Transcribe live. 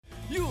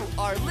You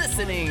are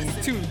listening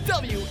to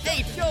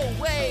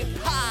WHOA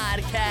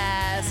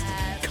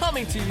Podcast,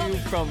 coming to you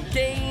from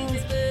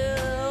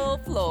Gainesville,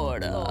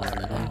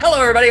 Florida. Hello,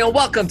 everybody, and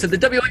welcome to the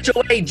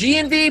WHOA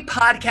GNV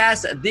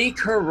Podcast, the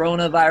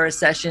Coronavirus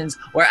Sessions,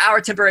 where our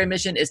temporary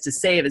mission is to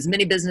save as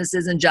many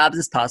businesses and jobs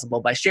as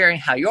possible by sharing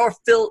how your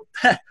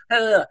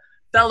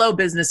fellow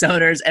business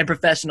owners and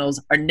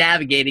professionals are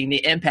navigating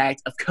the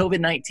impact of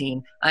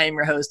COVID-19. I am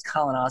your host,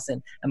 Colin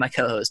Austin, and my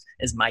co-host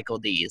is Michael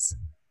Dees.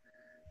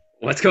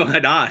 What's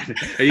going on?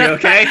 Are you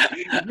okay?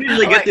 You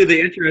usually get through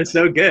the intro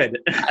so good.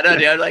 I know,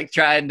 dude.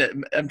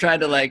 I'm trying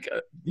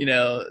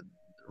to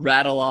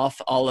rattle off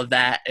all of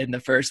that in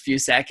the first few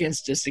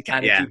seconds just to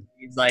kind of keep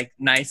these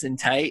nice and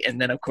tight. And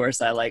then of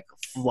course I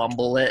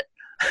flumble it.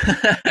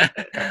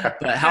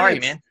 But how are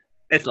you, man?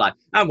 It's live.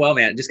 I'm well,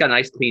 man. Just got a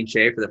nice clean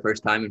shave for the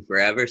first time in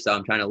forever. So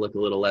I'm trying to look a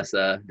little less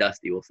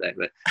dusty, we'll say.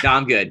 But no,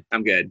 I'm good.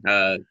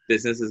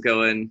 Business is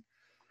going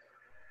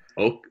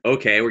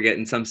okay. We're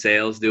getting some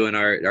sales, doing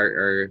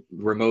our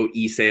remote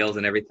e-sales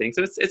and everything.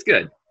 So it's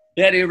good.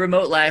 Yeah, dude,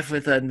 remote life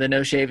with the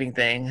no shaving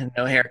thing and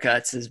no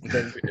haircuts has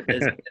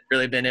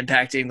really been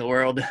impacting the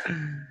world,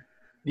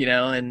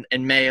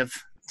 in May of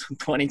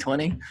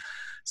 2020.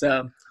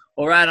 So,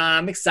 well, right on.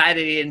 I'm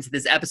excited to get into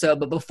this episode.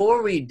 But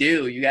before we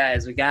do, you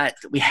guys,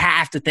 we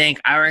have to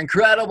thank our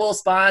incredible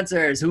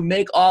sponsors who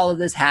make all of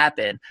this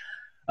happen.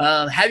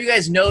 Have you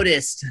guys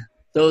noticed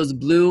those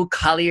blue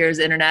Colliers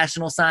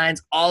International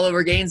signs all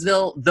over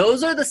Gainesville?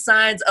 Those are the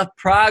signs of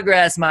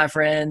progress, my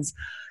friends.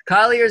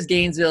 Colliers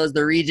Gainesville is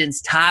the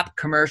region's top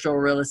commercial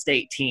real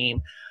estate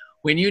team.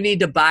 When you need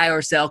to buy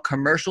or sell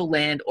commercial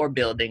land or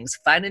buildings,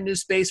 find a new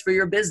space for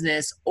your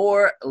business,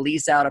 or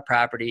lease out a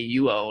property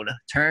you own,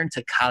 turn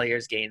to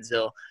Colliers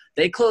Gainesville.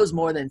 They close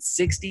more than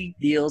 60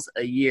 deals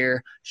a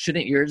year.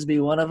 Shouldn't yours be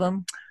one of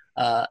them?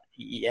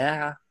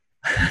 Yeah.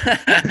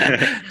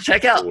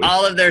 Check out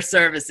all of their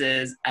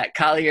services at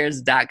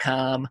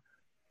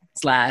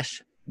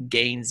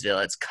colliers.com/Gainesville.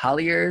 It's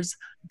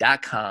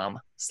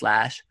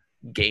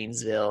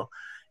colliers.com/Gainesville.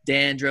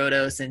 Dan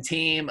Drodos and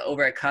team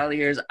over at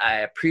Colliers, I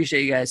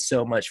appreciate you guys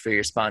so much for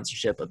your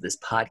sponsorship of this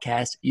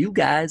podcast. You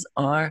guys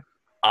are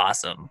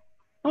awesome.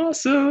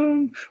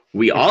 Awesome.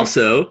 We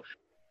also,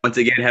 once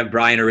again, have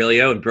Brian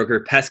Aurelio and Brooker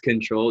Pest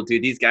Control.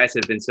 Dude, these guys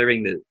have been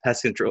servicing the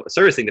pest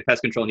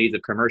control needs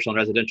of commercial and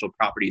residential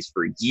properties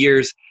for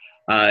years.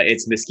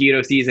 It's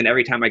mosquito season.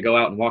 Every time I go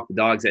out and walk the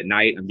dogs at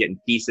night, I'm getting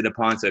feasted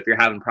upon. So if you're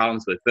having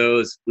problems with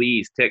those,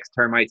 fleas, ticks,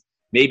 termites,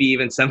 maybe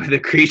even some of the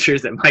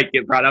creatures that might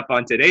get brought up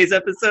on today's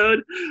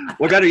episode,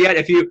 or better yet,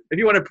 if you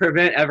want to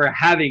prevent ever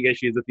having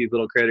issues with these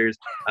little critters,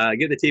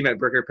 give the team at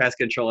Brooker Pest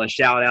Control a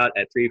shout out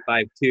at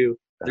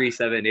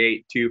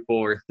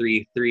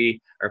 352-378-2433,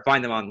 or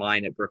find them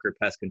online at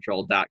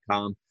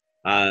brookerpestcontrol.com.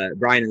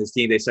 Brian and his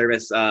team, they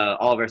service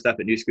all of our stuff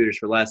at New Scooters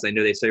for Less. I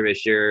know they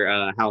service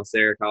your house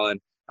there,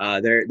 Colin.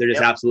 They're just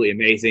absolutely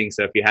amazing.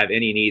 So if you have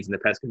any needs in the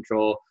pest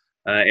control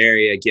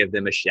area, give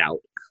them a shout.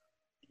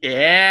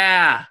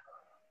 Yeah.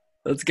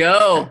 Let's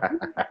go.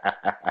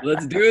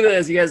 Let's do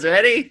this. You guys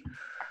ready?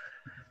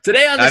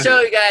 Today on the show,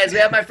 you guys, we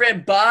have my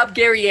friend Bob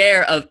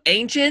Guerriere of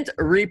Ancient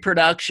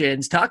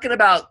Reproductions talking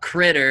about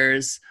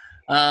critters.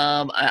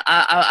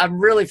 I'm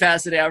really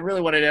fascinated. I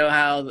really want to know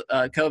how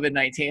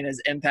COVID-19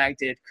 has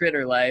impacted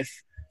critter life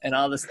and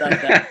all the stuff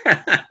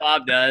that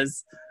Bob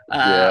does.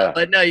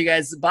 But no, you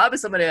guys, Bob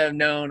is somebody I've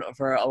known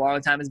for a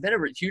long time. Has been a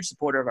huge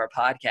supporter of our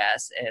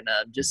podcast, and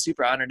just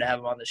super honored to have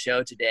him on the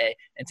show today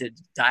and to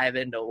dive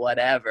into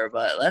whatever.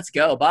 But let's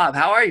go. Bob,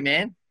 how are you,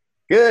 man?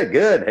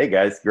 Good. Hey,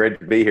 guys.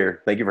 Great to be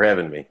here. Thank you for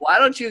having me. Why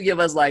don't you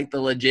give us the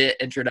legit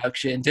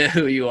introduction to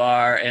who you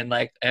are and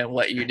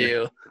what you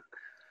do?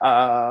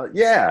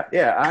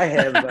 Yeah. I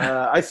have,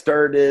 I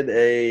started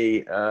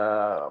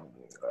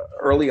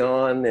early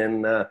on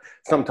in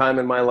sometime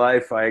in my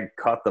life, I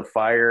caught the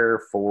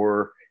fire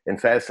and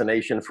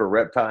fascination for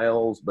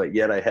reptiles, but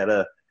yet I had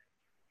a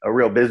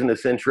real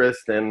business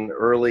interest. And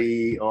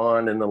early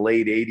on in the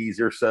late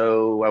 80s or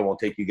so, I won't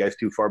take you guys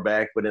too far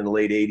back, but in the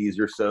late 80s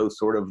or so,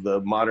 sort of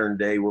the modern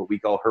day, what we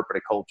call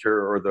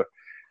herpetoculture, or the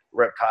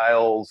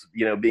reptiles,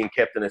 being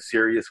kept in a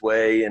serious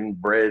way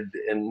and bred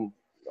and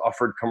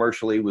offered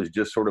commercially, was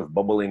just sort of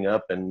bubbling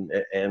up. And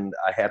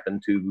I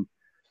happened to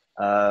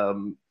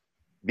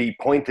be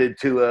pointed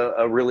to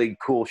a really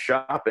cool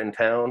shop in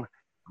town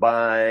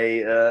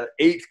by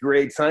 8th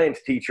grade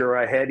science teacher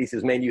I had. He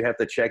says, "Man, you have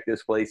to check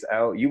this place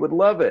out. You would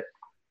love it."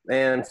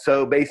 And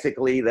so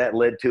basically that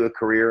led to a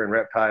career in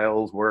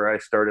reptiles, where I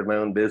started my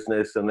own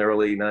business in the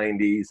early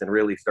 90s and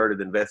really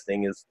started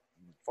investing as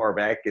far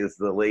back as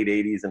the late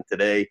 80s. And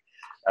today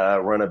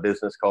run a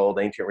business called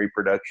Ancient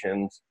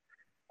Reproductions.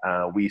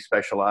 We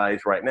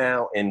specialize right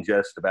now in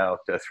just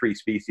about 3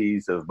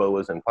 species of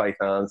boas and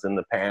pythons. In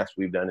the past,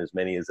 we've done as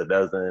many as a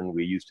dozen.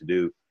 We used to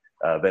do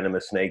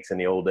venomous snakes in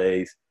the old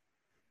days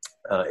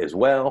as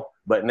well,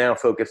 but now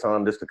focus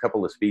on just a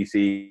couple of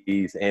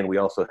species. And we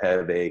also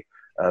have a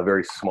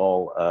very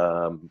small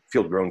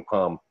field-grown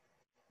palm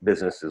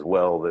business as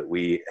well that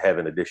we have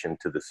in addition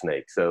to the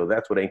snake. So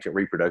that's what Ancient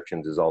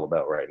Reproductions is all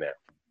about right now.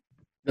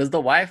 Does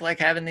the wife like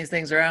having these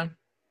things around?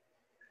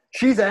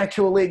 She's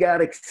actually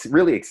got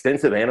really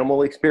extensive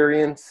animal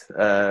experience.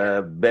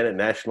 Been at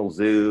National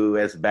Zoo,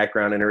 has a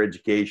background in her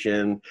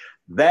education.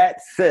 That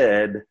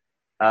said,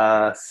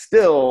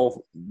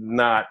 still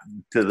not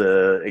to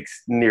the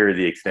near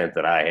the extent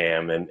that I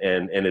am. And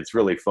it's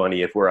really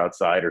funny if we're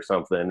outside or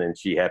something and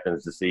she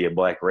happens to see a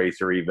black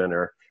racer even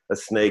or a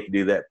snake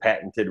do that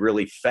patented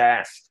really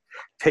fast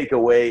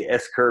takeaway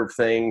S-curve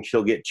thing,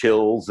 she'll get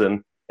chills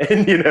and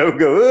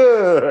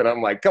go, ugh! And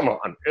I'm like, come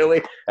on,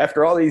 really?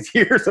 After all these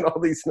years and all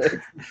these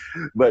snakes?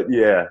 But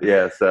yeah.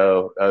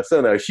 So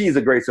no, she's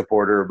a great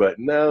supporter, but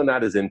no,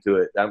 not as into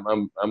it.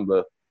 I'm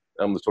the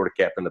sort of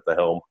captain at the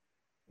helm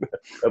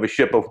of a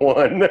ship of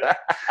one.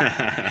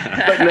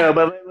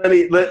 But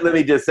let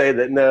me just say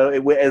that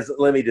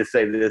let me just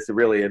say this,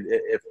 really,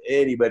 if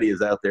anybody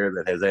is out there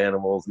that has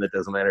animals, and it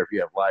doesn't matter if you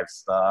have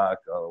livestock,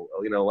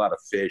 a lot of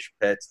fish,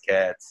 pets,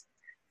 cats,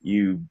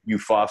 you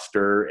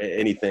foster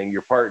anything,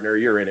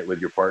 you're in it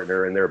with your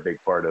partner, and they're a big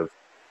part of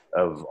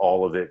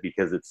all of it,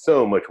 because it's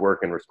so much work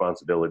and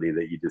responsibility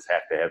that you just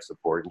have to have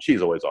support. And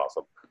she's always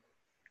awesome.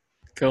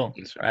 Cool.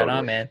 Right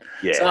on, man.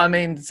 Yeah. So, I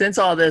mean, since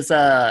all this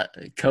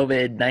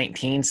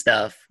COVID-19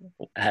 stuff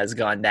has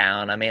gone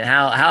down, I mean,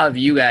 how have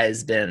you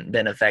guys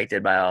been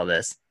affected by all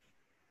this?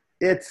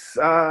 It's,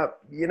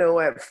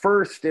 at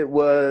first it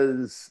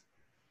was,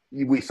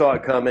 we saw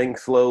it coming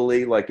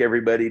slowly like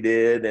everybody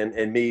did.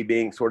 And me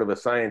being sort of a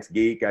science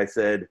geek, I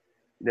said,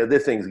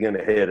 this thing's going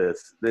to hit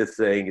us. This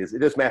thing is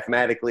just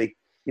mathematically,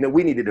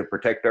 we needed to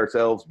protect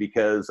ourselves,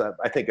 because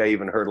I think I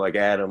even heard like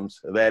Adams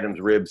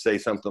Rib say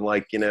something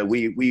like,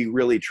 we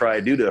really try,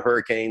 due to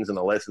hurricanes and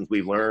the lessons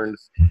we've learned,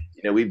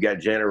 we've got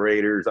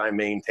generators. I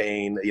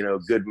maintain, a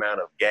good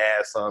amount of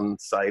gas on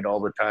site all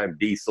the time,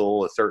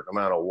 diesel, a certain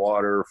amount of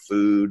water,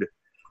 food.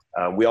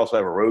 We also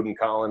have a rodent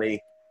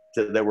colony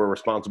that we're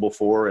responsible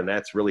for, and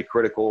that's really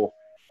critical.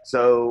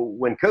 So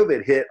when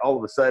COVID hit, all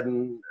of a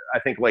sudden, I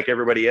think like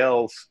everybody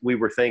else, we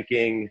were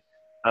thinking,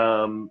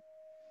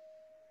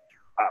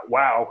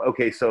 wow,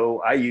 okay,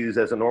 so I use,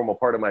 as a normal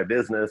part of my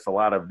business, a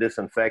lot of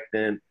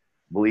disinfectant,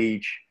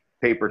 bleach,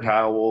 paper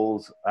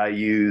towels. I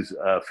use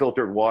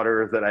filtered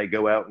water that I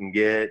go out and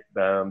get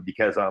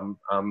because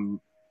I'm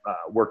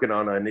working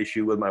on an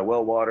issue with my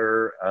well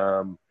water.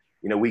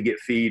 We get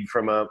feed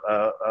from a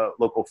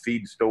local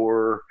feed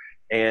store.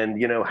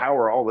 And, how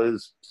are all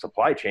those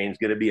supply chains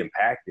going to be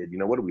impacted?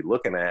 What are we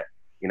looking at?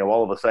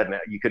 All of a sudden,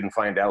 you couldn't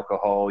find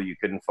alcohol. You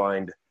couldn't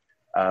find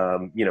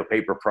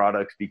paper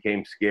products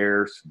became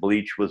scarce.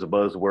 Bleach was a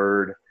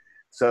buzzword.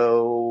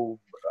 So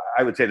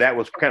I would say that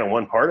was kind of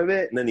one part of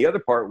it. And then the other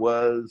part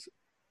was,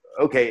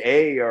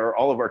 okay, are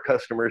all of our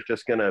customers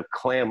just going to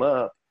clam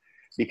up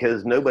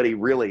because nobody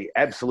really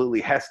absolutely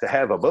has to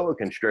have a boa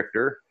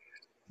constrictor?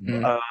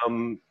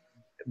 Mm-hmm.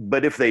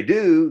 But if they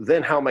do,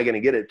 then how am I going to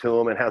get it to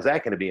them, and how's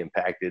that going to be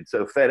impacted?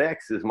 So FedEx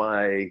is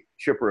my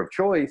shipper of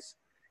choice.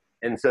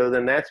 And so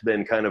then that's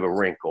been kind of a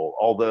wrinkle,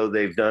 although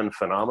they've done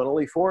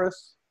phenomenally for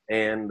us.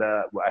 And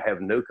I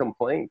have no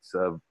complaints.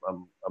 I'm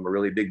a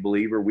really big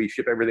believer. We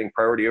ship everything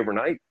priority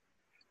overnight.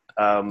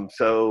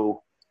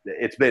 So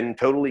it's been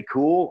totally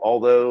cool,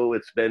 although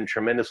it's been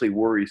tremendously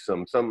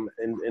worrisome.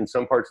 In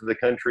some parts of the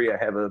country, I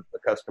have a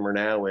customer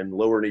now in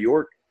Lower New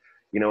York.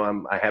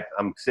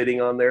 I'm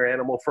sitting on their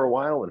animal for a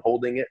while and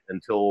holding it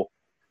until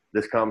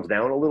this calms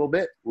down a little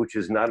bit, which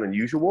is not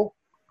unusual.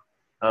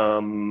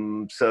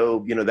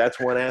 So that's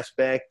one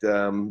aspect.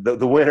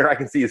 The winter, I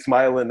can see you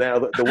smiling now.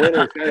 The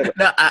winter is kind of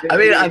no, I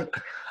mean,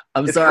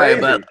 I'm sorry,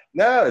 crazy. but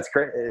no, it's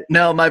crazy.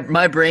 No,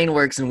 my brain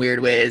works in weird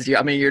ways.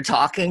 You're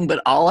talking,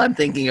 but all I'm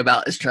thinking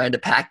about is trying to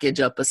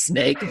package up a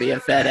snake via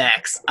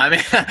FedEx. I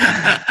mean,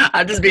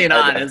 I'm just being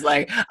honest.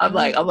 I'm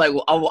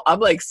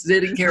like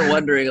sitting here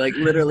wondering, like,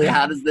 literally,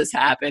 how does this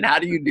happen? How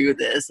do you do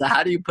this?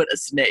 How do you put a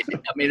snake? I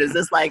mean, is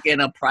this like in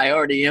a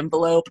priority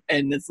envelope,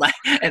 and it's like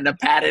in a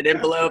padded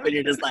envelope, and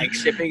you're just like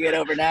shipping it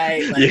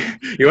overnight? Like,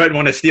 you wouldn't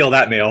want to steal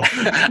that mail.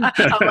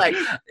 I'm like,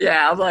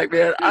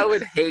 man, I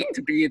would hate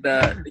to be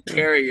the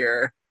carrier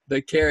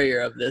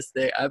of this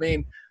thing. I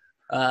mean,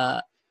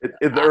 I'm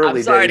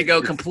sorry to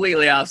go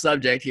completely off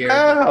subject here.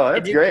 Oh,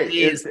 that's great.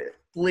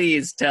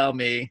 Please tell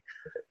me.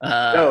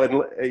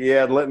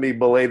 Let me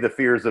belay the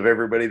fears of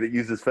everybody that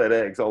uses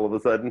FedEx all of a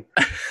sudden.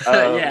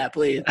 Yeah,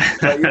 please.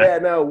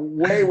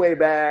 Way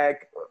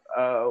back,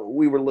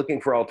 we were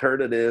looking for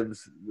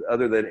alternatives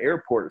other than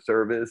airport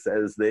service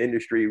as the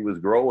industry was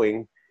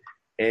growing.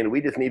 And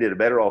we just needed a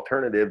better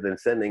alternative than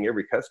sending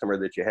every customer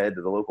that you had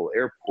to the local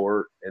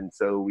airport. And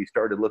so we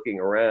started looking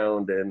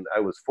around, and I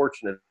was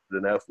fortunate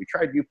enough. We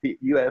tried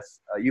UPS.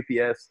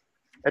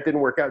 That didn't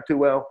work out too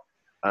well.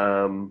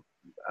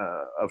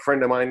 A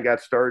friend of mine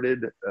got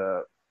started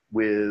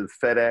with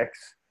FedEx,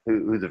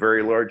 who's a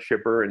very large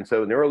shipper. And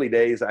so in the early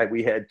days,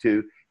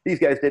 these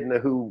guys didn't know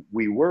who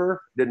we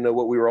were, didn't know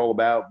what we were all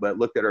about, but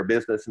looked at our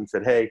business and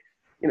said, hey,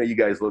 you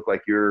guys look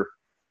like you're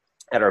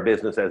at our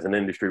business as an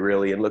industry,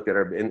 really, and looked at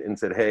and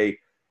said, hey,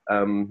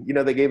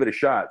 they gave it a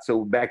shot.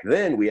 So back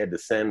then we had to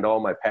send all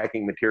my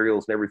packing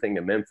materials and everything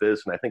to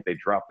Memphis. And I think they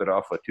dropped it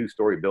off a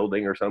 2-story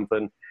building or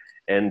something.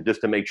 And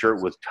just to make sure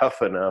it was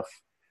tough enough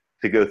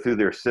to go through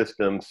their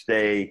system,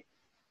 stay,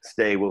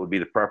 what would be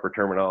the proper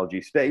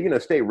terminology, stay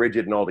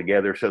rigid and all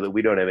together so that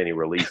we don't have any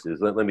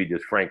releases. Let me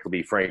just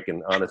be frank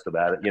and honest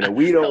about it.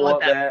 We don't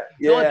want that.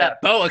 Don't want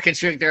that boa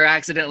constrictor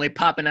accidentally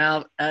popping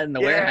out in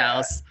the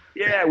warehouse.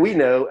 Yeah, we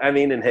know. I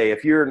mean, and hey,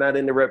 if you're not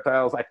into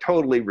reptiles, I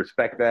totally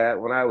respect that.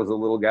 When I was a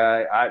little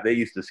guy, they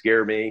used to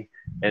scare me.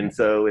 And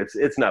so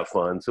it's not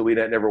fun. So we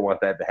never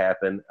want that to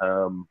happen.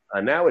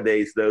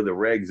 Nowadays, though, the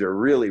regs are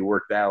really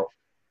worked out,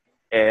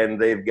 and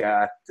they've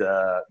got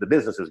the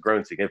business has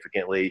grown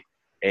significantly,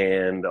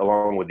 and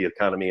along with the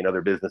economy and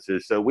other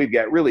businesses. So we've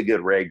got really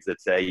good regs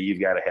that say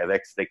you've got to have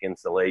X thick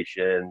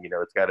insulation.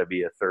 It's got to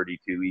be a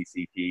 32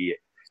 ECT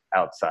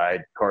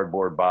outside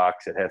cardboard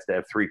box. It has to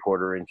have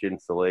 3/4 inch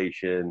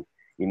insulation.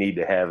 You need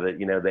to have it,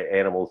 the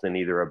animals in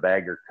either a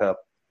bag or cup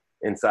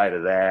inside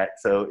of that.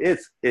 So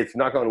it's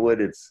knock on wood,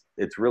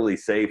 it's really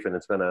safe, and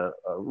it's been a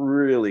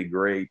really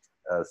great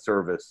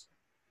service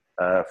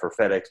for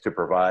FedEx to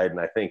provide. And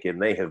I think,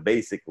 and they have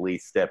basically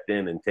stepped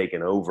in and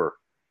taken over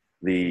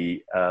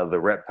the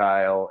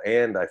reptile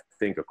and I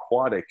think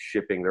aquatic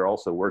shipping they're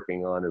also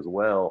working on as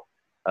well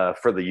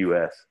for the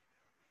U.S.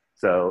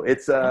 So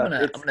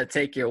I'm gonna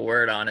take your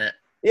word on it.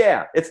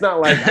 Yeah, it's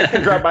not like I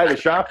can drop by the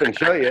shop and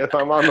show you if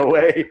I'm on the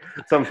way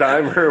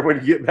sometime, or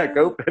when you get back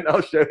open,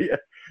 I'll show you.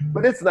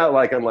 But it's not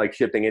like I'm like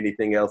shipping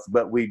anything else.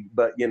 But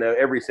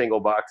every single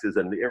box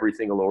every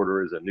single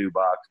order is a new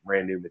box,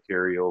 brand new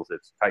materials.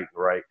 It's tight and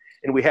right,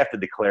 and we have to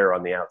declare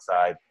on the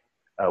outside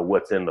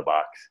what's in the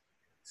box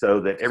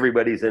so that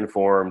everybody's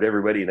informed.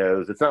 Everybody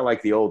knows. It's not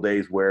like the old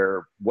days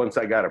where once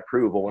I got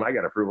approval, when I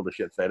got approval to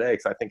ship FedEx,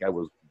 I think I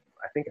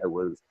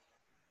was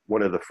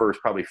one of the first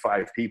probably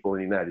 5 people in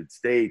the United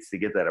States to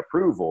get that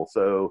approval.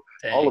 So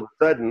all of a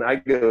sudden I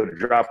go to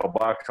drop a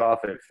box off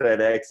at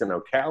FedEx in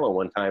Ocala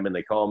one time, and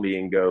they call me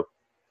and go,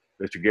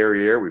 "Mr.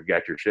 Guerriere, we've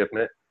got your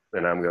shipment."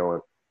 And I'm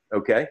going,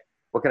 "Okay,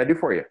 what can I do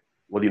for you?"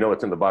 "Well, do you know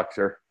what's in the box,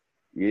 sir?"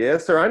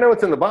 "Yes, sir, I know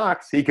what's in the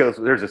box." He goes,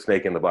 "There's a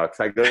snake in the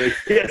box." I go,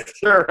 "Yes,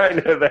 sir, I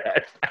know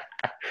that."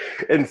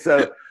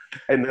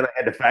 And then I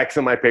had to fax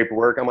in my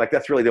paperwork. I'm like,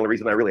 that's really the only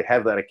reason I really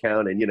have that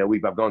account. And,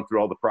 I've gone through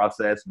all the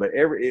process, but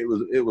it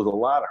was a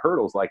lot of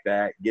hurdles like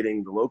that,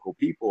 getting the local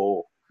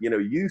people,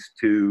 used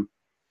to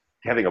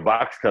having a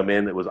box come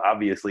in that was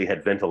obviously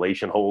had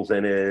ventilation holes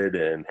in it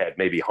and had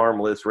maybe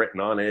harmless written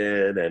on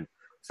it and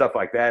stuff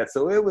like that.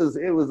 So it was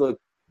a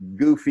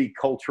goofy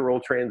cultural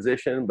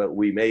transition, but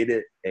we made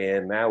it.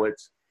 And now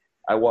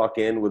I walk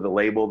in with a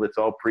label that's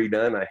all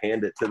pre-done. I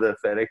hand it to the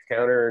FedEx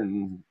counter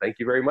and thank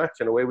you very much.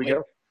 And away we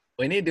go.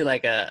 We need to do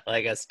like a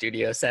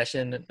studio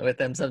session with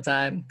them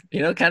sometime.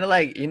 Kind of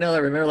like,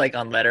 remember like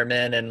on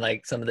Letterman and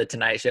like some of the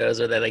Tonight shows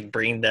where they like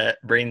bring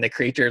the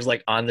creatures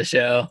like on the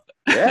show.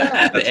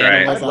 Yeah, the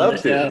animals on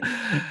the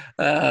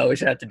show. We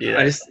should have to do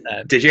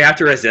that. Did you have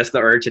to resist the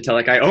urge to tell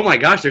a guy, "Oh my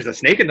gosh, there's a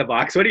snake in the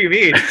box"? What do you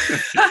mean?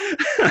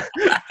 I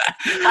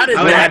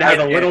had to have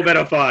a little bit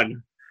of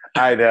fun.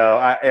 I know.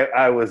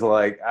 I was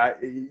like,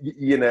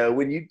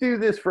 when you do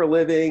this for a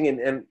living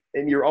and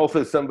you're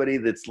also somebody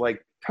that's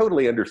like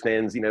totally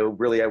understands,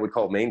 really I would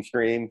call it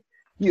mainstream.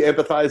 You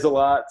empathize a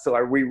lot.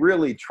 So we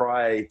really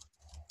try.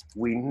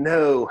 We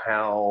know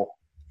how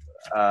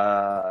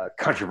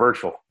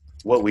controversial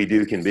what we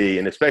do can be.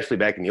 And especially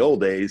back in the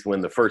old days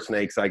when the first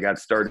snakes I got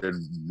started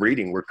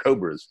breeding were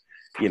cobras,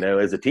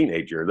 as a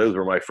teenager. Those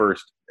were my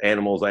first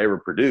animals I ever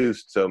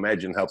produced. So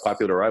imagine how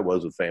popular I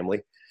was with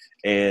family.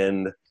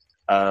 And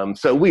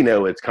so we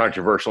know it's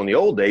controversial in the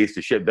old days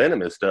to ship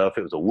venomous stuff.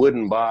 It was a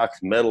wooden box,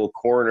 metal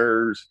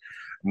corners,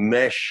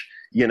 mesh,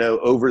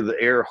 over the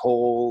air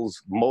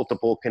holes,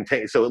 multiple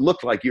containers. So it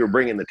looked like you were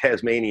bringing the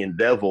Tasmanian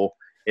devil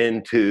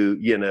into,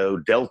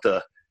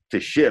 Delta to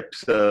ship.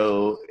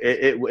 So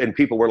and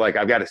people were like,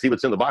 "I've got to see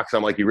what's in the box."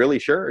 I'm like, "You really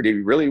sure? Do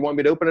you really want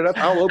me to open it up?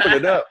 I'll open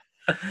it up."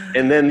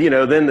 And then,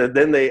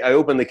 I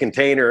open the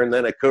container and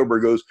then a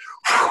cobra goes,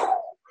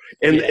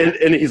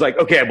 and he's like,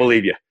 "Okay, I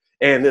believe you."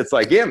 And it's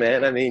like, yeah,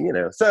 man. I mean,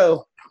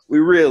 so we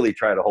really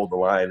try to hold the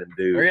line and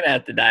do. We're gonna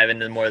have to dive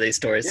into more of these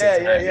stories. Yeah.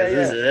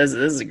 This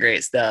is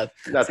great stuff.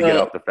 Not to get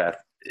off the path.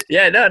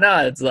 Yeah, no.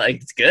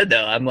 It's good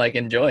though. I'm like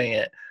enjoying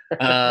it.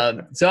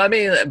 So I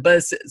mean,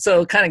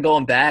 so kind of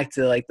going back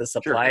to like the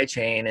supply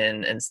chain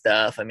and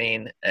stuff. I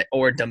mean,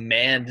 or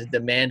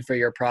demand for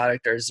your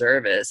product or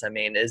service. I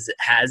mean,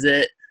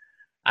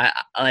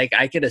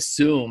 I could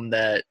assume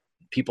that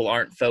people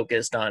aren't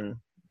focused on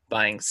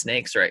buying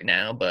snakes right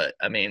now, but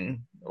I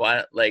mean,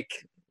 what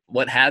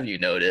have you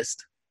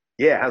noticed?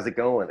 Yeah, how's it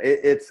going?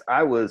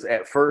 I was,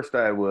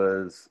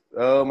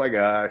 oh my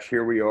gosh,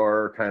 here we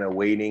are kind of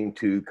waiting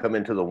to come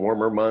into the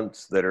warmer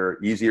months that are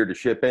easier to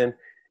ship in.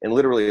 And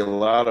literally a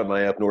lot of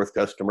my up north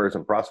customers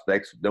and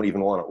prospects don't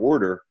even want to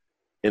order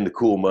in the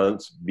cool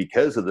months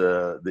because of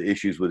the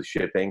issues with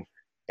shipping.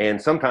 And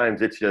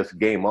sometimes it's just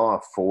game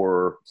off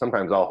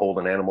sometimes I'll hold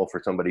an animal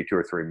for somebody 2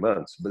 or 3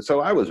 months. But so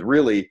I was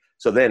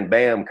so then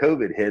bam,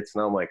 COVID hits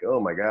and I'm like, oh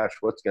my gosh,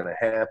 what's going to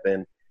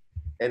happen?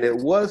 And it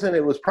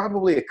was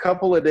probably a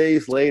couple of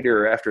days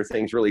later after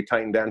things really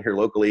tightened down here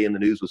locally and the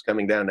news was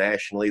coming down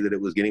nationally that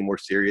it was getting more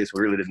serious. We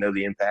really didn't know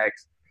the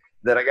impacts,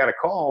 that I got a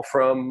call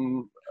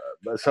from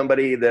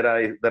somebody that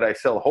I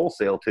sell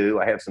wholesale to.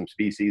 I have some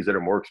species that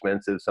are more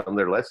expensive, some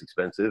that are less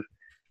expensive,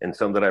 and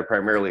some that I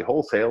primarily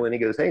wholesale. And he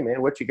goes, hey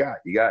man, what you got?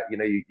 You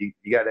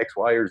got X,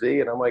 Y, or Z?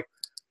 And I'm like,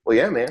 well,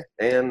 yeah, man.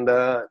 And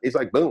he's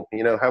like, boom,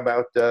 how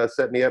about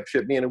set me up,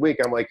 ship me in a week?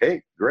 I'm like,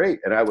 hey, great.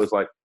 And I was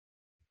like,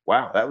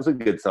 wow, that was a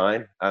good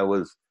sign. I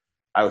was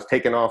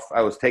taken a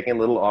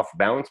little off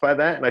balance by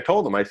that. And I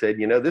told him, I said,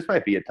 this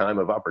might be a time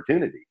of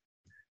opportunity.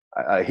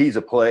 He's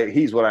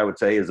what I would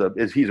say he's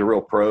a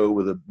real pro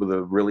with a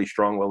really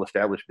strong,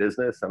 well-established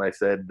business. And I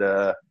said,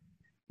 I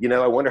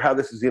wonder how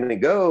this is going to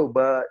go,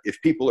 but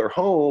if people are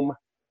home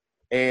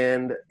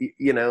and,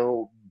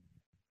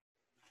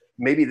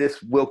 maybe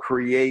this will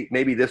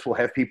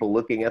have people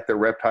looking at their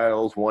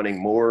reptiles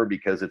wanting more,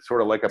 because it's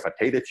sort of like a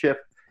potato chip.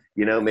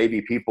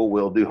 Maybe people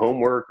will do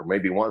homework or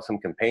maybe want some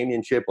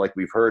companionship. Like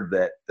we've heard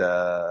that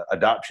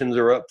adoptions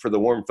are up for the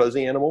warm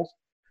fuzzy animals.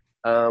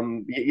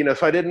 So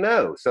I didn't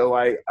know. So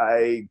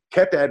I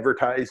kept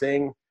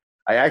advertising.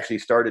 I actually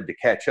started to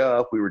catch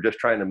up. We were just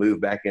trying to move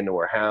back into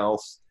our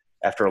house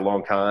after a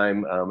long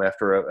time,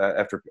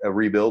 after a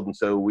rebuild. And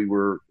so we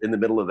were in the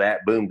middle of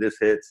that. Boom, this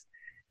hits.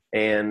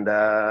 And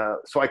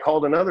so I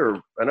called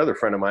another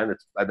friend of mine that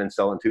I've been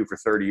selling to for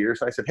 30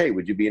 years. I said, hey,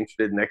 would you be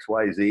interested in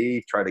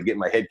XYZ? Try to get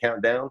my head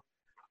count down,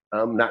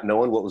 not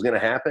knowing what was going to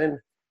happen.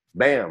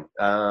 Bam.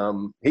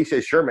 He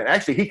says, sure, man.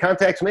 Actually, he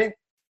contacts me.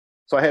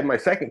 So I had my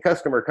second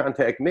customer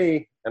contact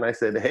me, and I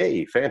said,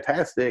 hey,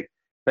 fantastic.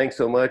 Thanks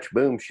so much.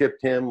 Boom,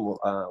 shipped him.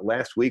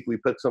 Last week we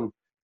put some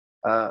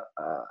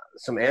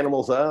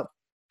animals up.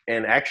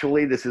 And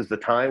actually, this is the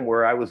time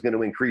where I was going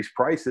to increase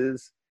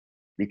prices,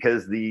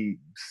 because the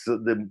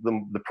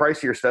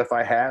pricier stuff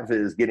I have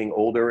is getting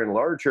older and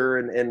larger,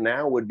 and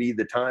now would be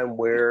the time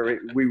where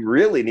we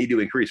really need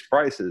to increase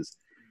prices.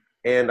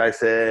 And I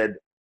said,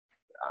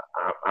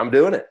 I'm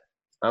doing it.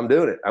 I'm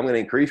going to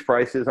increase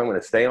prices. I'm going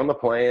to stay on the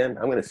plan.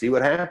 I'm going to see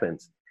what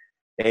happens.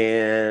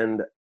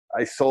 And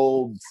I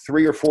sold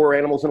 3 or 4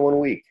 animals in 1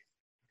 week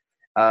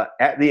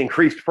at the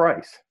increased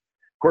price.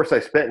 Of course, I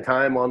spent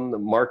time on the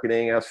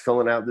marketing. I was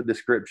filling out the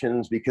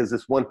descriptions, because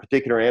this one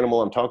particular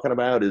animal I'm talking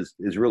about is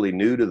really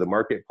new to the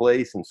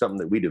marketplace and something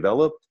that we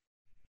developed.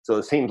 So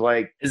it seems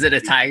like... Is it a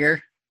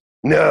tiger?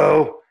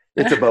 No,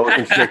 it's a boa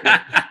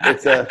constrictor.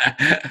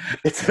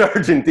 It's an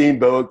Argentine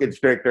boa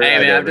constrictor. Hey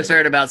man, I've just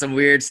heard about some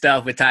weird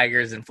stuff with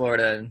tigers in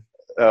Florida.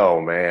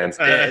 Oh man,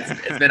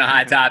 it's been a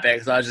hot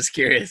topic, so I was just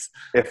curious.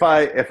 If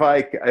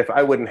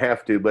I wouldn't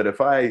have to, but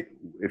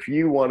if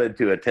you wanted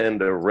to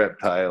attend a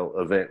reptile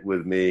event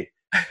with me,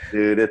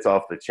 dude, it's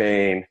off the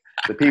chain.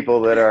 The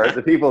people that are in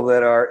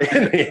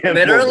the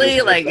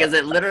literally, like, is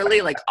it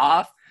literally like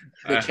off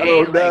the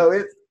chain?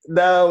 Oh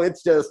no,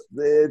 it's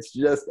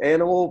just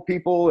animal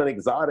people and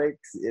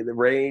exotics in the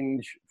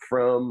range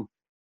from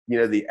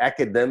the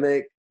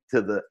academic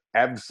to the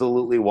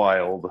absolutely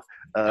wild,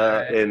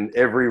 and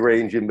every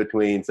range in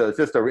between. So it's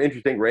just an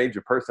interesting range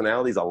of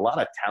personalities. A lot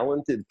of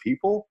talented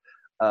people,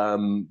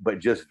 but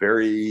just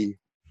very,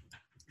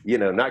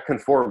 not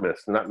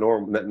conformist, not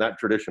not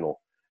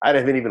traditional. I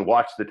haven't even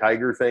watched the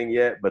tiger thing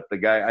yet, but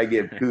I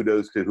give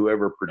kudos to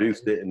whoever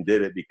produced it and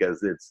did it,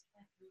 because it's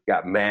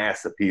got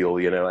mass appeal.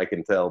 I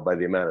can tell by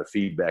the amount of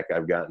feedback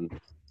I've gotten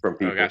from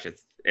people. Oh gosh,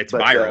 it's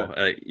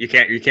viral. You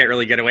can't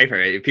really get away from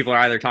it. People are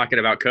either talking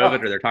about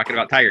COVID or they're talking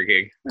about Tiger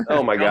King.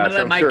 Oh my gosh,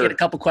 I might get a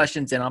couple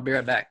questions in. I'll be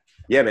right back.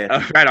 Yeah, man.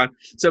 Right on.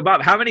 So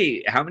Bob, how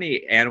many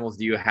animals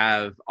do you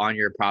have on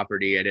your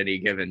property at any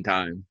given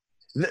time?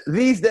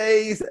 These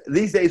days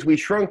I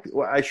shrunk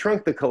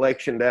the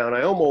collection down.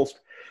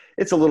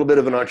 It's a little bit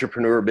of an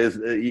entrepreneur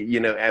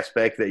business,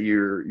 aspect that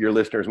your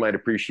listeners might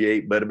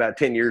appreciate. But about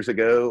 10 years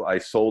ago, I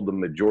sold the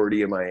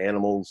majority of my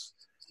animals,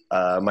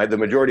 the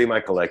majority of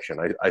my collection.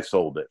 I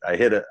sold it. I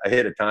hit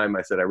a time.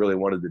 I said I really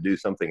wanted to do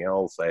something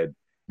else. I had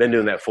been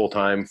doing that full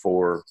time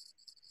for,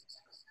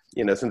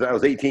 since I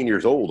was 18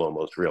 years old,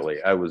 almost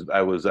really. I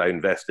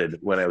invested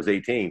when I was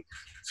 18.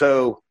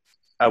 So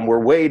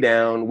we're way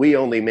down. We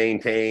only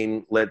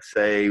maintain, let's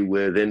say,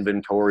 with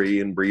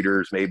inventory and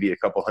breeders, maybe a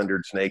couple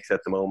hundred snakes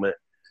at the moment.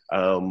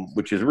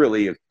 Which is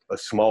really a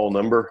small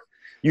number.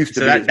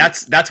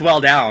 That's well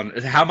down.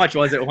 How much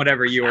was it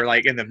whenever you were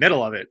like in the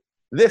middle of it?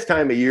 This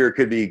time of year, it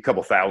could be a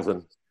couple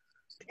thousand.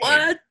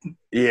 What?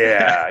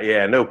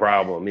 Yeah, no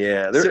problem.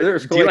 Yeah,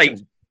 there's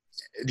collections.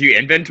 Do you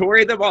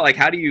inventory them all? Like,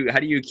 how do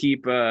you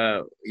keep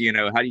how do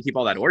you keep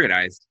all that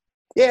organized?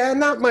 Yeah,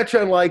 not much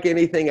unlike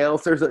anything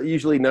else. There's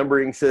usually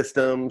numbering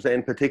systems,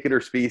 and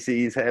particular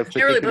species have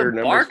particular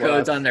number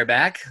barcodes on their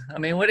back. I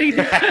mean, what do you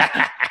do?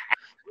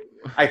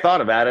 I thought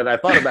about it. I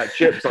thought about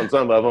chips on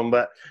some of them,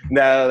 but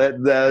no,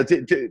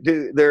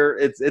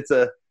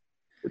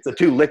 it's a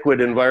too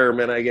liquid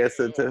environment, I guess.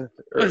 It's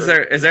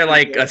is there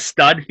like a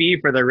stud fee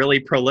for the really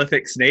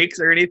prolific snakes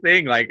or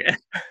anything like?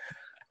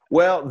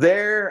 Well,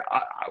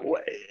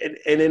 and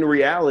in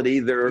reality,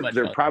 there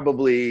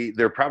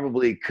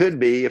probably could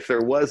be, if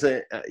there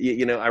wasn't.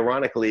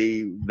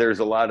 Ironically, there's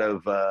a lot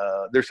of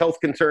there's health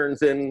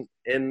concerns in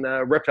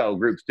reptile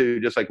groups too,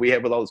 just like we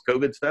have with all this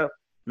COVID stuff.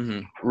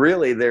 Mm-hmm.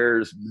 Really,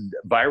 there's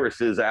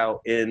viruses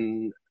out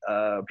in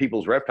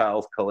people's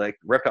reptile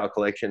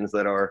collections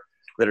that are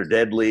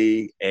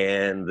deadly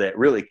and that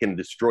really can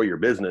destroy your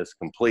business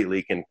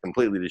completely, can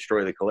completely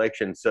destroy the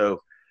collection.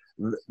 So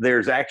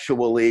there's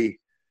actually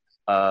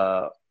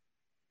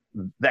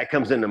that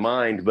comes into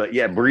mind. But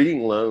yeah,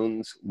 breeding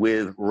loans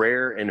with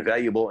rare and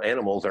valuable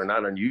animals are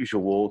not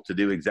unusual to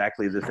do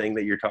exactly the thing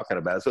that you're talking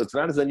about. So it's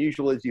not as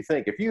unusual as you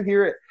think. If you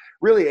hear it,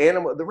 really,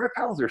 the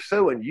reptiles are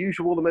so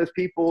unusual to most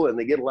people, and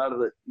they get a lot of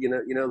the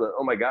the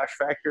oh my gosh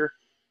factor.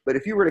 But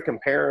if you were to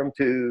compare them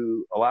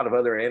to a lot of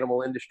other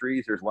animal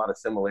industries, there's a lot of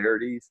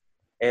similarities,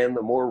 and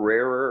the more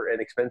rarer and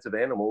expensive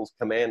animals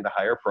command a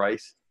higher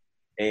price.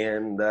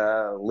 And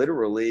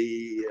literally,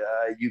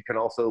 you can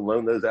also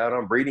loan those out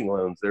on breeding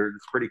loans.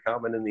 It's pretty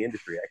common in the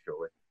industry,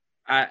 actually.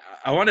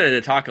 I wanted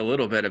to talk a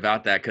little bit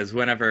about that, because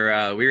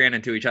whenever we ran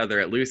into each other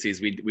at Lucy's,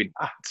 we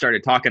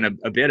started talking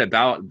a bit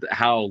about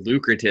how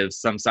lucrative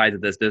some sides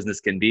of this business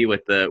can be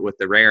with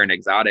the rare and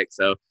exotic.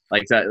 So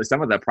like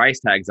some of the price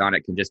tags on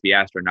it can just be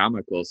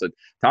astronomical. So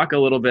talk a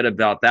little bit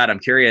about that. I'm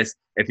curious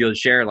if you'll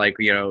share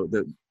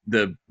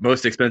the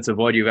most expensive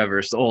one you've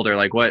ever sold, or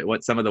like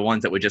what some of the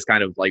ones that would just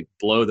kind of like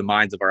blow the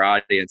minds of our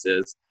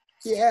audiences.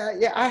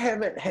 Yeah. I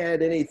haven't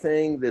had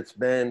anything that's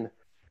been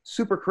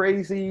super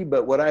crazy,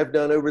 but what I've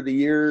done over the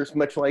years,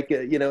 much like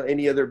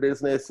any other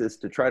business, is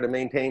to try to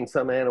maintain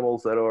some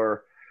animals that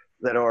are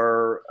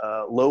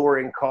lower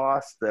in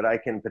cost, that I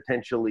can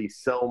potentially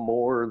sell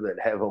more, that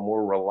have a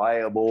more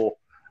reliable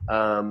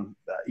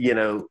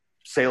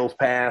sales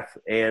path,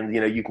 and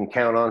you can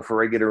count on for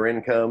regular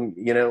income.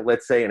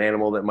 Let's say an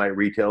animal that might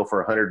retail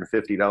for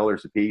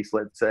 $150 a piece,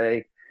 let's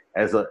say,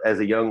 as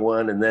a young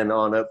one, and then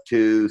on up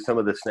to some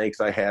of the snakes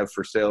I have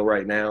for sale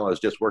right now. I was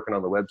just working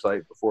on the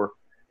website before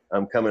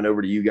I'm coming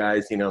over to you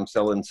guys. I'm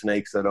selling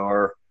snakes that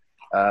are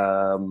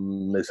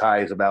as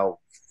high as about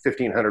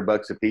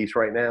 $1,500 a piece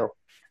right now.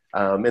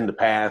 In the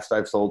past,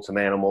 I've sold some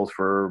animals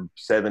for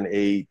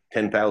 $7,000,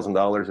 $8,000,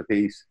 $10,000 a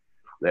piece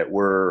that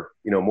were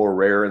more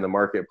rare in the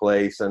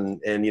marketplace,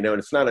 and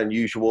it's not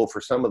unusual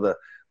for some of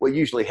what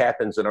usually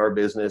happens in our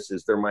business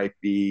is there might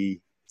be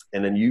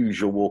an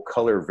unusual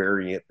color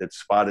variant that's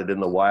spotted in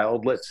the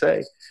wild, let's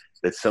say,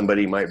 that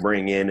somebody might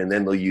bring in, and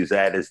then they'll use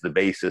that as the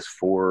basis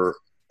for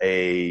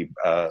a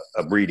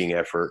breeding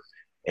effort,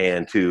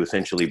 and to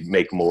essentially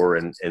make more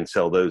and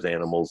sell those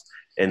animals.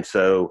 And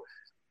so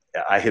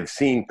I have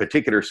seen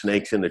particular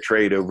snakes in the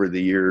trade over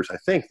the years. I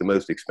think the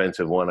most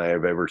expensive one I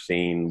have ever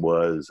seen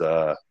was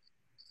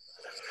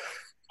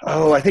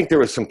I think there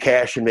was some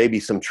cash and maybe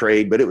some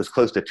trade, but it was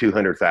close to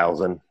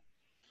 200,000.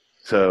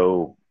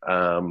 So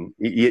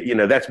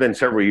that's been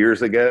several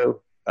years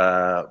ago,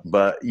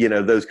 but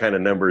those kind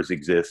of numbers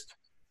exist.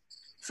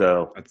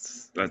 So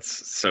that's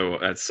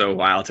so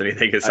wild to me,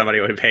 thinking somebody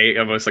would pay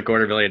almost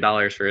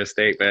 $250,000 for a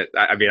steak. But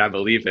I mean, I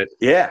believe it.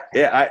 Yeah.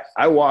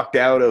 I walked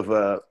out of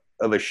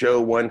a show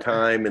one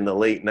time in the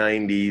late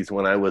 90s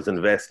when I was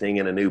investing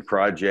in a new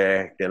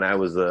project, and I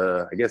was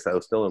I guess I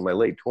was still in my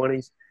late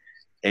 20s.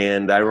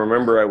 And I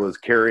remember I was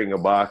carrying a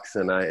box,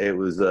 and it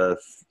was a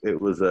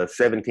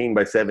 17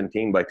 by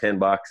 17 by 10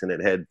 box, and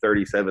it had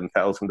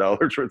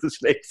 $37,000 worth of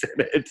snakes in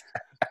it.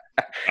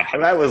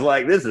 And I was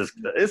like, this is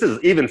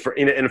even for,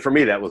 and for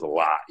me, that was a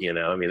lot,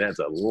 I mean, that's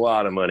a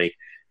lot of money.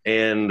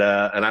 And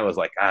I was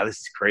like, this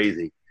is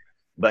crazy.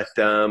 But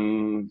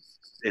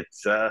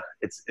it's the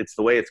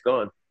way it's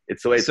gone.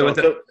 It's the way it's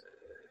going.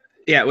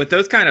 Yeah, with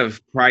those kind of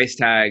price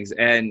tags,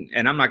 and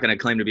I'm not going to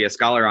claim to be a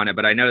scholar on it,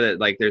 but I know that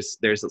like there's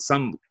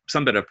some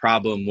bit of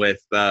problem with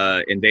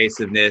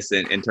invasiveness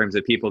in terms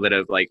of people that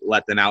have like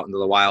let them out into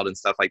the wild and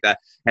stuff like that.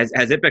 Has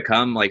it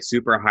become like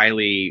super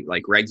highly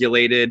like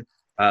regulated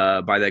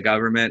by the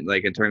government,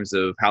 like in terms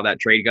of how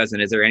that trade goes?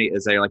 And is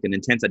there like an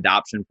intense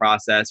adoption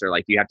process, or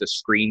like you have to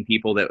screen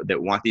people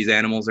that want these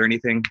animals or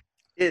anything?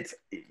 It's,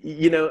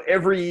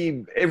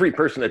 every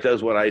person that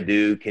does what I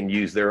do can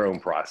use their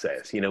own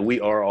process. We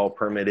are all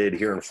permitted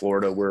here in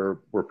Florida. We're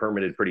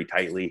permitted pretty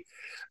tightly.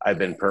 I've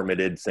been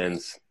permitted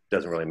since,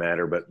 doesn't really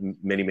matter, but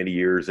many, many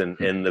years. And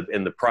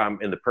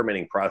the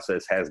permitting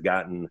process has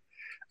gotten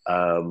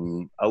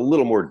a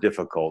little more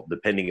difficult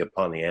depending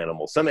upon the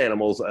animal. Some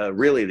animals,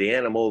 really the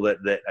animal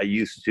that I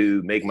used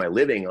to make my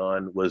living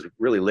on was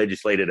really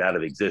legislated out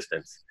of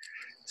existence.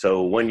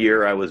 So one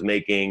year I was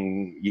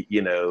making,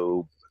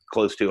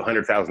 close to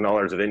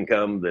 $100,000 of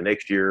income. The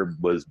next year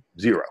was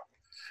zero.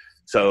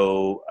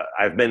 So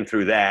I've been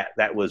through that.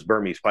 That was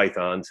Burmese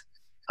pythons.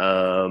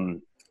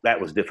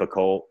 That was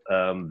difficult.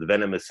 The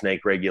venomous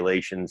snake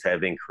regulations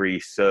have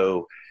increased.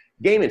 So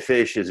Game and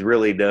Fish has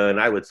really done,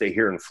 I would say,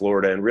 here in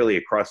Florida and really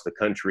across the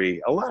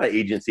country, a lot of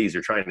agencies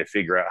are trying to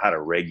figure out how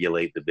to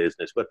regulate the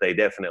business, but they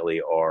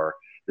definitely are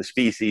the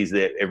species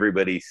that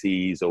everybody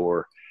sees,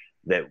 or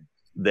that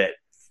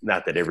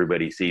not that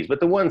everybody sees, but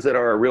the ones that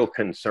are a real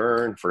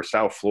concern for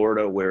South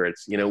Florida, where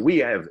it's, we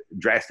have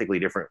drastically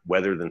different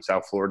weather than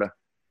South Florida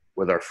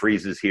with our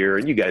freezes here.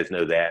 And you guys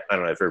know that. I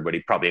don't know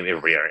if probably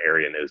everybody in our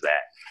area knows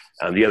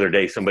that. The other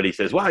day, somebody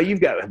says, wow, you've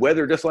got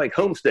weather just like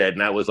Homestead.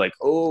 And I was like,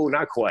 oh,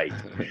 not quite.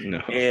 No.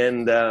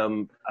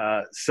 And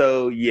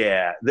so,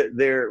 yeah,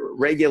 their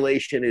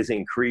regulation is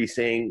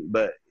increasing,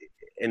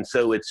 and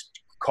so it's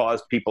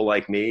caused people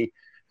like me,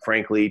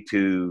 frankly,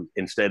 to,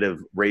 instead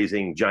of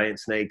raising giant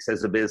snakes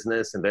as a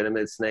business and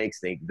venomous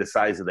snakes, the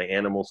size of the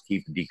animals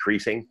keep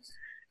decreasing.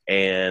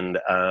 And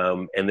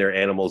they're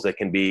animals that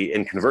can be,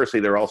 and conversely,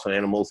 they're also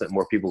animals that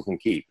more people can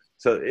keep.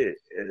 So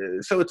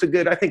it's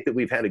I think that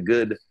we've had a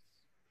good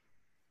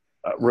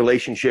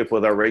relationship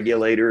with our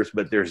regulators,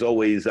 but there's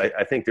always,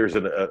 I think there's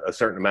a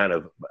certain amount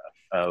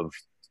of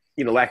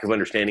lack of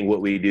understanding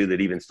what we do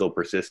that even still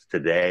persists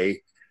today.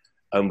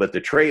 But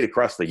the trade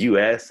across the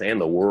U.S. and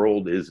the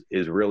world is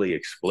really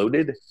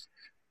exploded.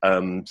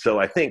 So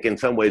I think in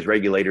some ways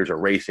regulators are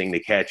racing to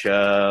catch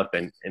up.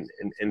 And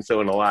so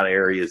in a lot of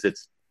areas,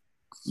 it's,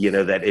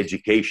 that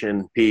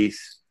education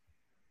piece,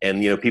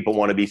 and, people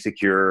want to be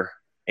secure.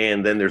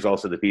 And then there's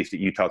also the piece that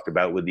you talked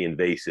about with the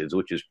invasives,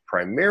 which is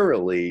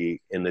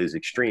primarily in those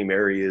extreme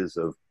areas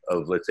of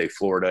let's say,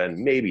 Florida and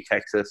maybe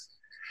Texas,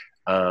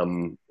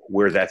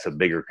 where that's a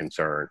bigger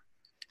concern.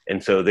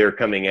 And so they're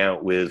coming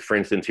out with, for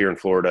instance, here in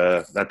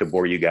Florida, not to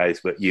bore you guys,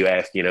 but you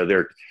asked,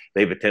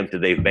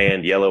 they've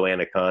banned yellow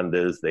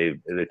anacondas. They're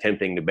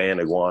attempting to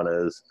ban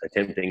iguanas,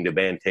 attempting to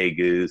ban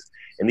tegus.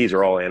 And these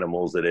are all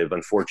animals that have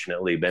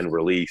unfortunately been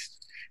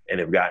released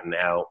and have gotten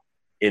out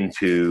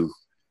into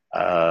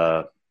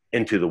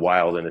the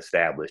wild and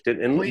established.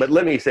 But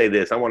let me say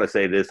this. I want to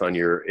say this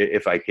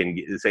if I can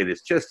say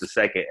this just a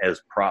second,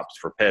 as props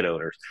for pet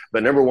owners.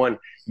 But number one,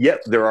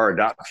 yep, there are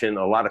adoption.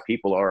 A lot of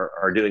people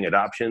are doing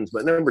adoptions.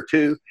 But number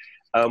two,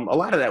 a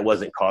lot of that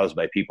wasn't caused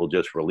by people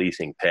just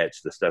releasing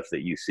pets, the stuff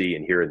that you see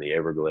and hear in the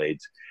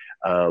Everglades.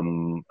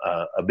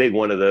 A big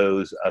one of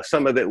those,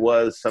 some of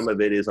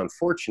it is,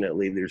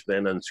 unfortunately, there's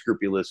been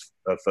unscrupulous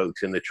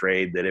folks in the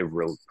trade that have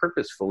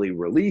purposefully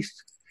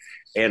released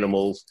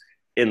animals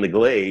in the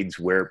glades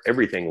where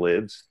everything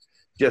lives,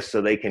 just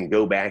so they can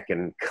go back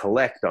and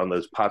collect on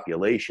those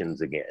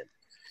populations again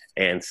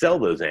and sell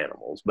those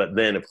animals. But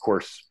then, of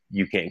course,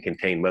 you can't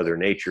contain Mother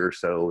Nature.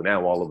 So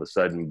now all of a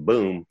sudden,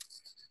 boom,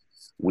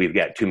 we've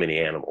got too many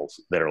animals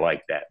that are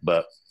like that.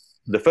 But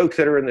the folks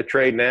that are in the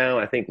trade now,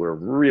 I think we're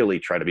really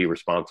trying to be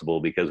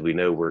responsible, because we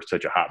know we're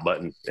such a hot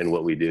button in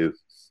what we do.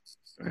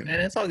 And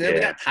it's all good. Yeah.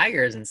 We got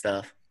tigers and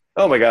stuff.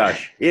 Oh my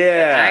gosh.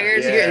 Yeah.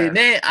 Tigers, yeah.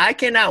 Man, I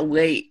cannot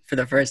wait for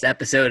the first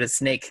episode of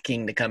Snake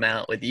King to come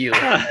out with you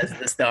as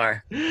the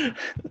star.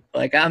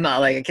 I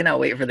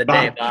cannot wait for the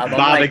day, Bob.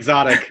 Bob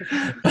Exotic.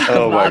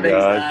 Oh my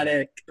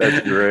God.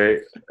 That's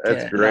great.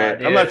 That's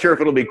great. I'm not sure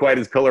if it'll be quite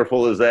as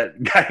colorful as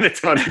that guy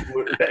that's on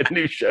that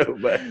new show,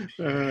 but.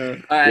 All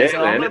right.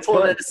 So I'm going to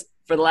pull this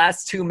for the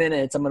last 2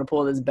 minutes. I'm going to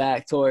pull this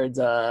back towards,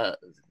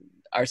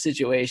 our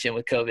situation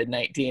with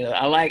COVID-19.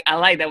 I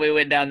like that we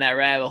went down that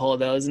rabbit hole.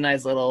 That was a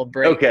nice little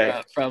break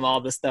from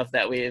all the stuff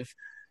that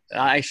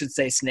I should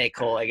say snake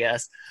hole, I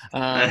guess.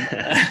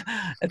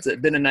 It's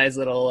been a nice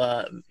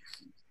little,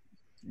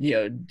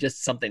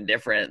 just something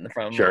different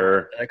from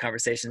the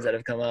conversations that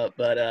have come up.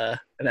 But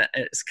and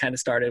it's kind of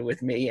started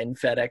with me and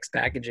FedEx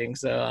packaging.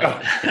 So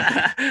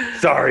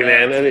sorry,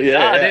 man. Dude,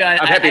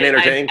 I'm happy to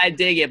entertain. I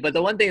dig it. But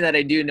the one thing that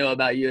I do know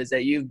about you is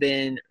that you've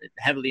been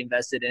heavily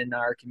invested in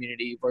our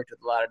community. You've worked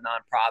with a lot of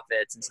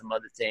nonprofits and some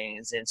other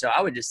things. And so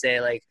I would just say,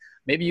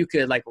 maybe you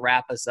could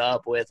wrap us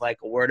up with a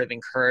word of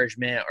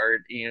encouragement, or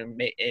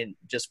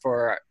just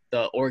for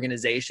the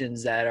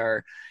organizations that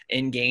are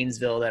in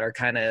Gainesville that are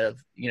kind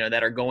of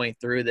that are going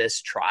through this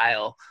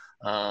trial.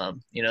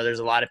 There's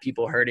a lot of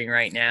people hurting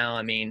right now.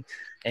 I mean,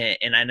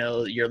 and I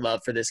know your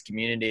love for this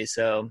community,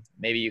 so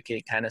maybe you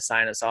could kind of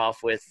sign us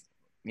off with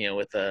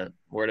a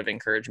word of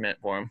encouragement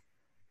for them.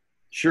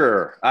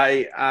 Sure.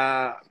 I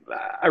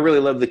really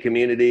love the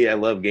community. I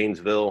love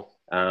Gainesville.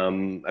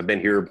 I've been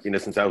here,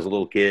 since I was a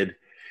little kid.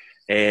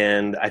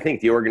 And I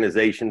think the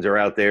organizations are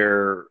out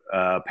there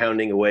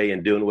pounding away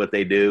and doing what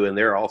they do. And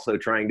they're also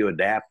trying to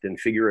adapt and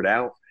figure it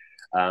out.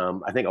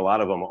 I think a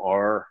lot of them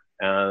are.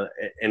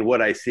 And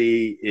what I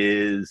see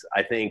is,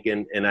 I think,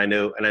 and I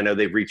know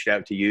they've reached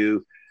out to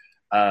you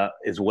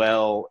as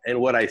well. And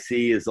what I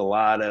see is a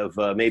lot of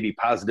maybe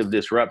positive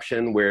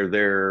disruption, where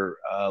they're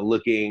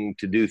looking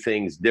to do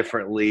things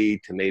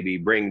differently, to maybe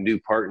bring new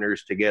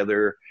partners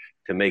together,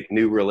 to make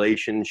new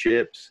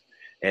relationships,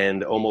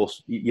 and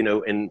almost,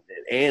 and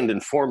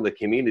inform the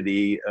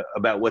community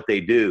about what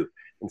they do.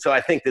 And so I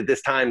think that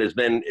this time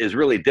is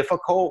really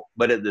difficult,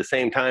 but at the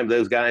same time,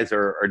 those guys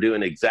are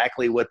doing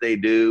exactly what they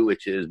do,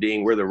 which is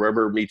being where the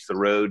rubber meets the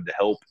road to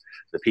help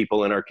the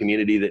people in our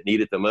community that need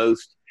it the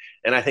most.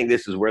 And I think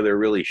this is where they're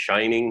really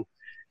shining.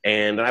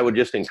 And I would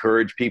just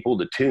encourage people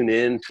to tune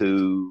in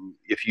to,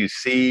 if you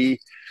see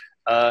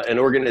an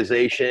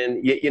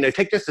organization,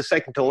 take just a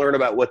second to learn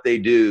about what they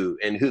do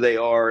and who they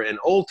are and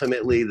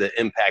ultimately the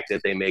impact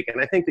that they make.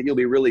 And I think that you'll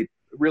be really,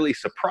 really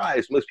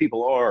surprised, most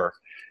people are,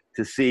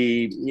 to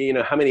see,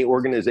 how many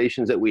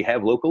organizations that we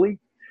have locally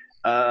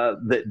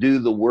that do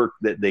the work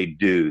that they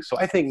do. So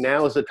I think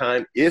now is the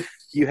time, if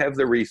you have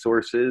the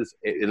resources,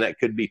 and that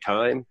could be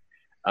time,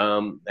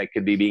 that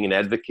could be being an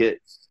advocate,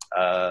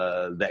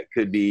 that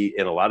could be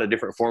in a lot of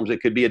different forms.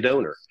 It could be a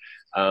donor.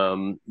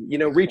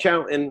 Reach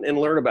out and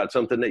learn about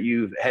something that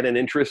you've had an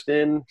interest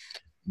in,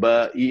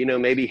 but,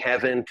 maybe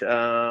haven't,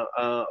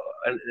 an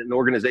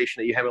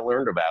organization that you haven't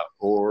learned about,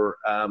 or,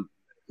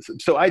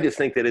 so I just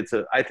think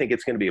that I think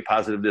it's going to be a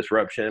positive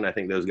disruption. I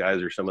think those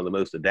guys are some of the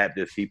most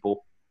adaptive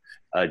people,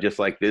 just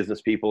like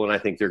business people. And I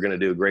think they're going to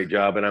do a great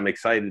job. And I'm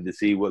excited to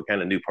see what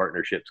kind of new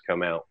partnerships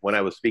come out. When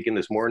I was speaking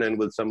this morning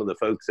with some of the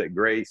folks at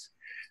Grace,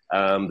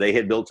 they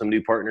had built some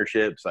new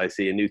partnerships. I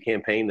see a new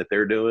campaign that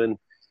they're doing.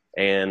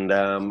 And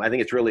I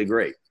think it's really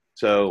great.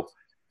 So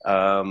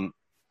I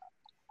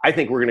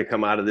think we're going to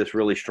come out of this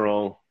really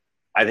strong.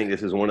 I think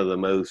this is one of the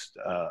most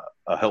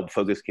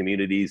help-focused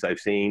communities I've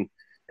seen.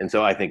 And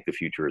so I think the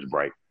future is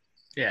bright.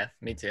 Yeah,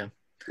 me too.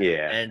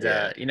 Yeah. And,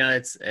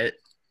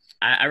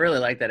 I really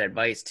like that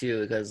advice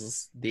too,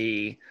 because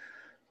I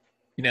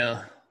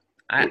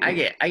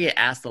get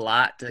asked a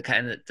lot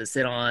to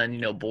sit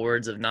on,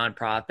 boards of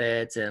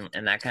nonprofits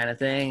and that kind of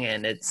thing.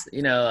 And it's,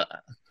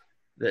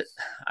 that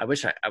I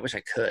wish I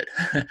could,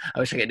 I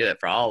wish I could do it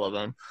for all of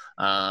them.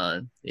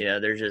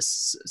 There's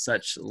just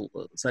such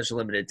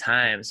limited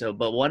time. So,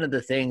 but one of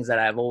the things that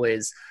I've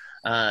always,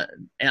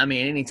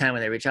 anytime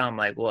when they reach out, I'm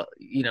like, well,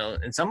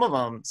 and some of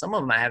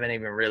them I haven't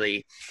even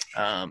really,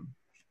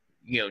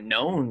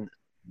 known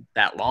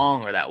that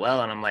long or that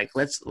well. And I'm like,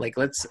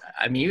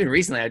 even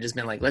recently I've just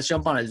been like, let's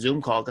jump on a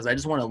Zoom call, because I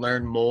just want to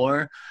learn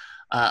more.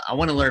 I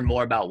want to learn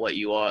more about what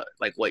you are,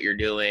 like what you're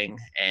doing,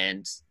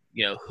 and,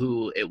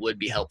 who it would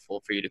be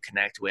helpful for you to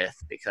connect with,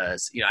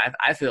 because,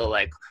 I feel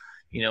like,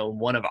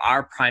 one of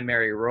our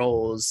primary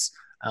roles,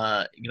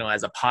 as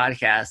a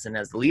podcast and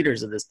as the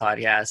leaders of this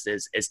podcast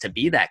is to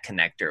be that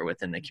connector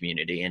within the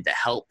community and to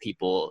help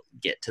people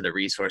get to the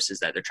resources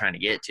that they're trying to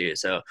get to.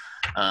 So,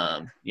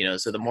 so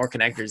the more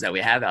connectors that we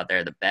have out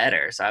there, the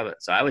better. So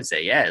I would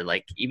say, yeah,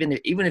 like even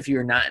if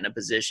you're not in a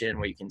position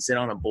where you can sit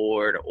on a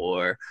board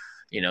or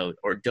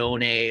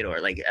donate, or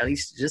like at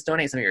least just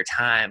donate some of your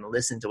time,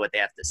 listen to what they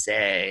have to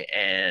say,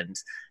 and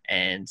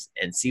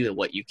see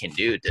what you can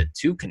do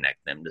to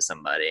connect them to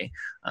somebody.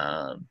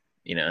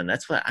 And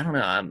that's what, I don't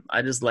know.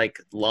 I just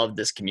love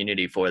this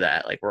community for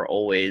that. Like we're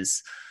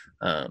always,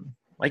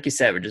 like you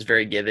said, we're just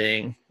very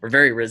giving. We're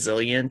very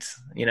resilient.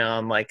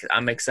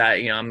 I'm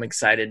excited. I'm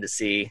excited to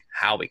see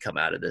how we come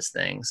out of this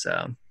thing.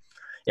 So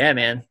yeah,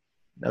 man,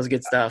 that was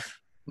good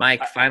stuff.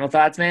 Mike, final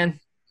thoughts, man?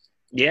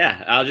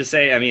 Yeah, I'll just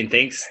say,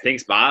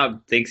 thanks,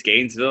 Bob. Thanks,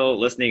 Gainesville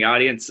listening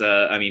audience.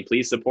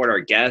 Please support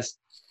our guests.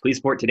 Please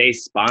support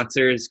today's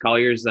sponsors,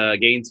 Colliers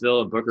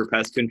Gainesville, Booker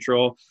Pest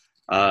Control.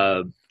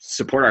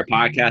 Support our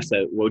podcast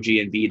at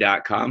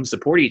wognv.com.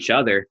 Support each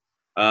other.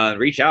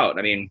 Reach out.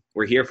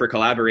 We're here for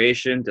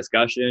collaboration,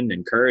 discussion,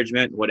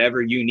 encouragement,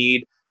 whatever you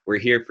need. We're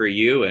here for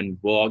you, and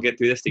we'll all get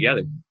through this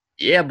together.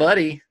 Yeah,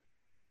 buddy.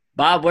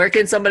 Bob, where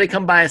can somebody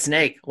come buy a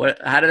snake?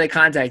 How do they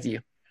contact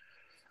you?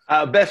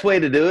 Best way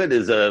to do it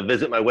is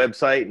visit my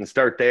website and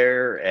start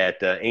there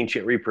at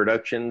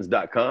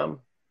ancientreproductions.com.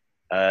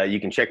 You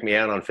can check me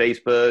out on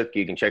Facebook.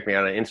 You can check me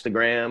out on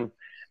Instagram.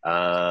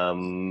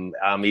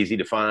 I'm easy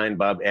to find,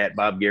 Bob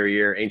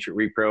Guerriere, Ancient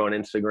Repro on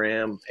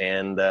Instagram.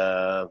 And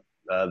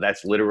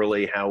that's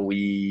literally how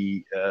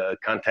we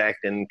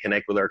contact and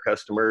connect with our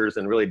customers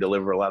and really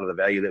deliver a lot of the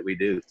value that we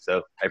do.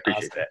 So I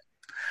appreciate that.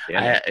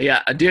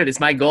 Yeah, dude,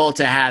 it's my goal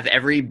to have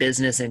every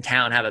business in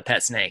town have a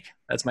pet snake.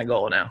 That's my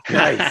goal now.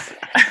 Nice.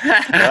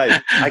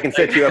 Nice. I can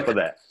set you up with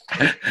that.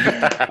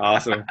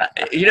 Awesome.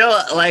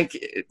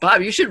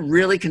 Bob, you should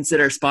really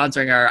consider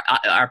sponsoring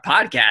our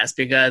podcast,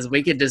 because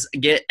we could just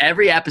get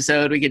every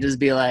episode. We could just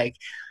be like,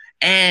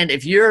 and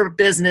if your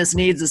business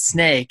needs a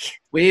snake,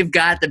 we've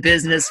got the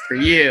business for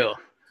you.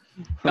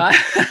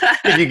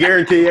 Did you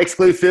guarantee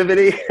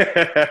exclusivity?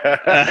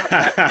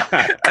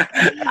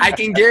 I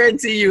can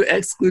guarantee you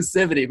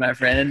exclusivity, my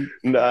friend.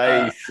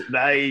 Nice.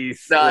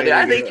 No, dude,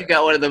 I think you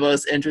got one of the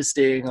most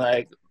interesting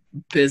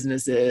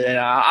businesses, and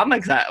I'm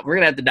excited. We're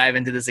gonna have to dive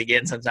into this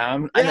again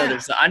sometime. Yeah.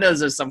 I know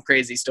there's some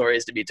crazy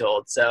stories to be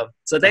told. So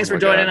thanks for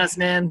joining us,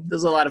 man. This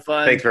was a lot of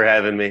fun. Thanks for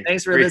having me.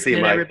 Thanks for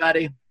listening,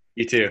 everybody.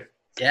 You too.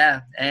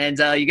 Yeah. And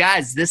you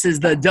guys, this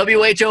is the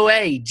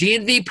WHOA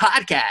GNV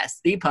podcast,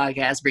 the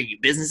podcast bringing you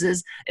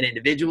businesses and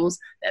individuals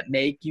that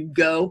make you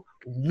go,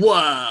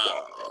 whoa.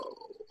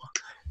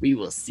 We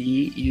will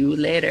see you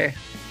later.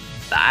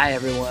 Bye,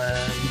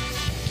 everyone.